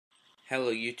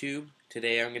Hello YouTube.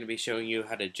 Today I'm going to be showing you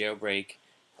how to jailbreak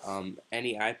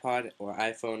any iPod or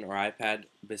iPhone or iPad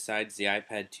besides the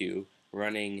iPad 2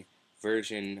 running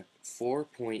version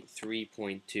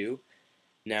 4.3.2.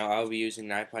 Now I'll be using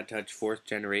the iPod Touch 4th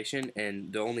generation,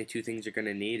 and the only two things you're going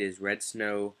to need is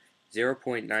Redsn0w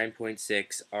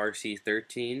 0.9.6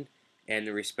 rc14 and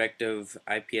the respective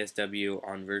IPSW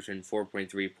on version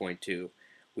 4.3.2.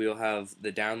 We will have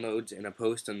the downloads in a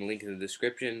post on the link in the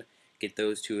description. Get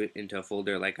those two into a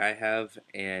folder like I have,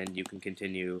 and you can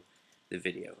continue the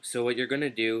video. So what you're going to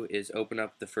do is open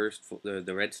up the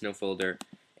Redsn0w folder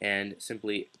and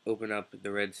simply open up the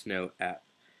Redsn0w app.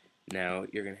 Now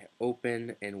you're going to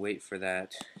open and wait for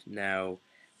that. Now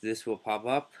this will pop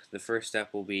up. The first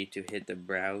step will be to hit the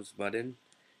browse button,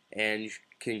 and you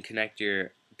can connect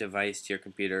your device to your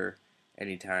computer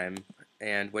anytime.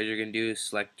 And what you're going to do is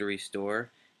select the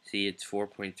restore. See, it's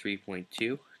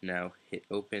 4.3.2. Now hit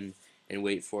open and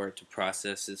wait for it to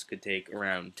process. This could take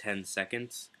around 10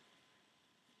 seconds.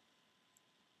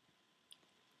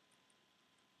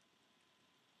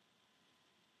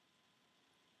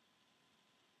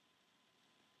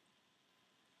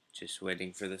 Just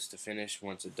waiting for this to finish.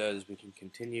 Once it does, we can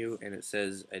continue, and it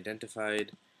says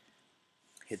identified.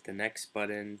 Hit the next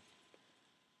button,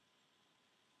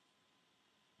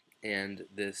 and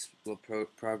this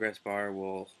progress bar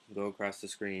will go across the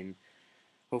screen.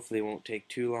 Hopefully it won't take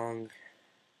too long,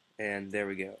 and there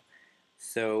we go.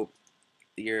 So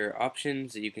your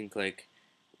options that you can click,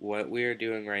 what we are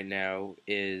doing right now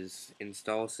is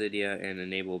install Cydia and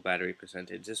enable battery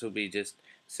percentage. This will be just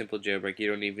simple jailbreak. You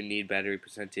don't even need battery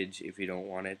percentage if you don't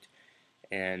want it,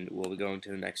 and we'll go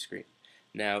into the next screen.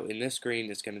 Now in this screen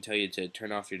it's going to tell you to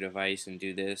turn off your device and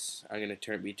do this. I'm going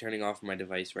to be turning off my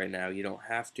device right now. You don't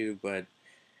have to, but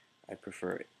I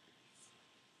prefer it.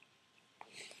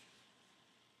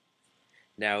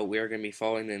 Now we are going to be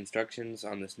following the instructions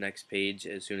on this next page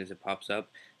as soon as it pops up,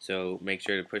 so make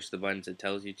sure to push the buttons it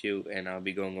tells you to, and I'll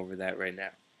be going over that right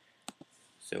now.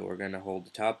 So we're going to hold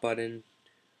the top button,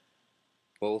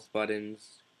 both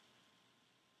buttons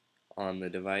on the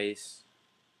device,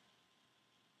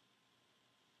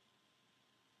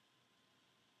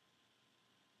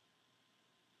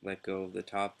 let go of the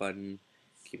top button,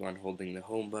 keep on holding the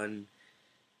home button.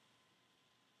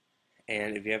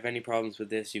 And if you have any problems with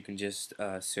this, you can just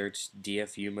search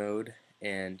DFU mode,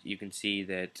 and you can see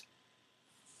that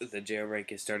the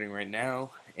jailbreak is starting right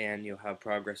now, and you'll have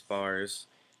progress bars.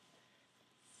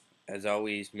 As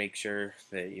always, make sure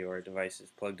that your device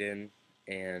is plugged in,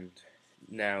 and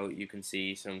now you can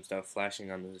see some stuff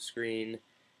flashing on the screen,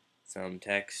 some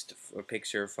text, a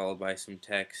picture followed by some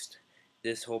text.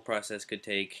 This whole process could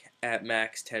take at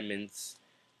max 10 minutes.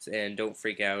 And don't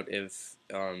freak out if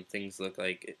things look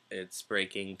like it's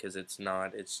breaking, because it's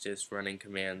not. It's just running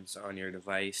commands on your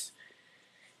device.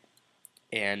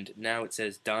 And now it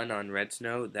says done on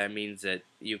Redsn0w. That means that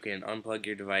you can unplug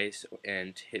your device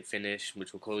and hit finish,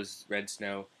 which will close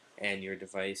Redsn0w, and your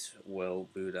device will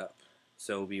boot up.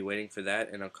 So we'll be waiting for that,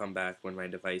 and I'll come back when my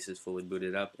device is fully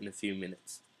booted up in a few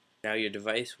minutes. Now your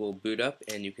device will boot up,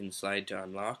 and you can slide to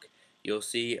unlock. You'll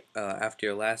see after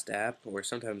your last app, or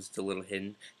sometimes it's a little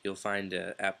hidden, you'll find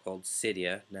an app called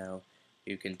Cydia. Now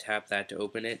you can tap that to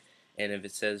open it, and if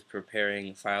it says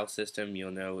preparing file system,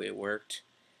 you'll know it worked.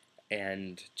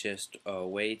 And just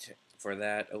wait for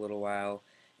that a little while,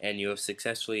 and you have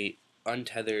successfully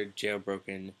untethered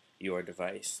jailbroken your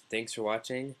device. Thanks for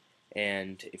watching,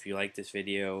 and if you like this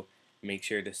video, make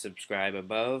sure to subscribe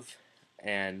above,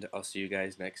 and I'll see you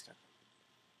guys next time.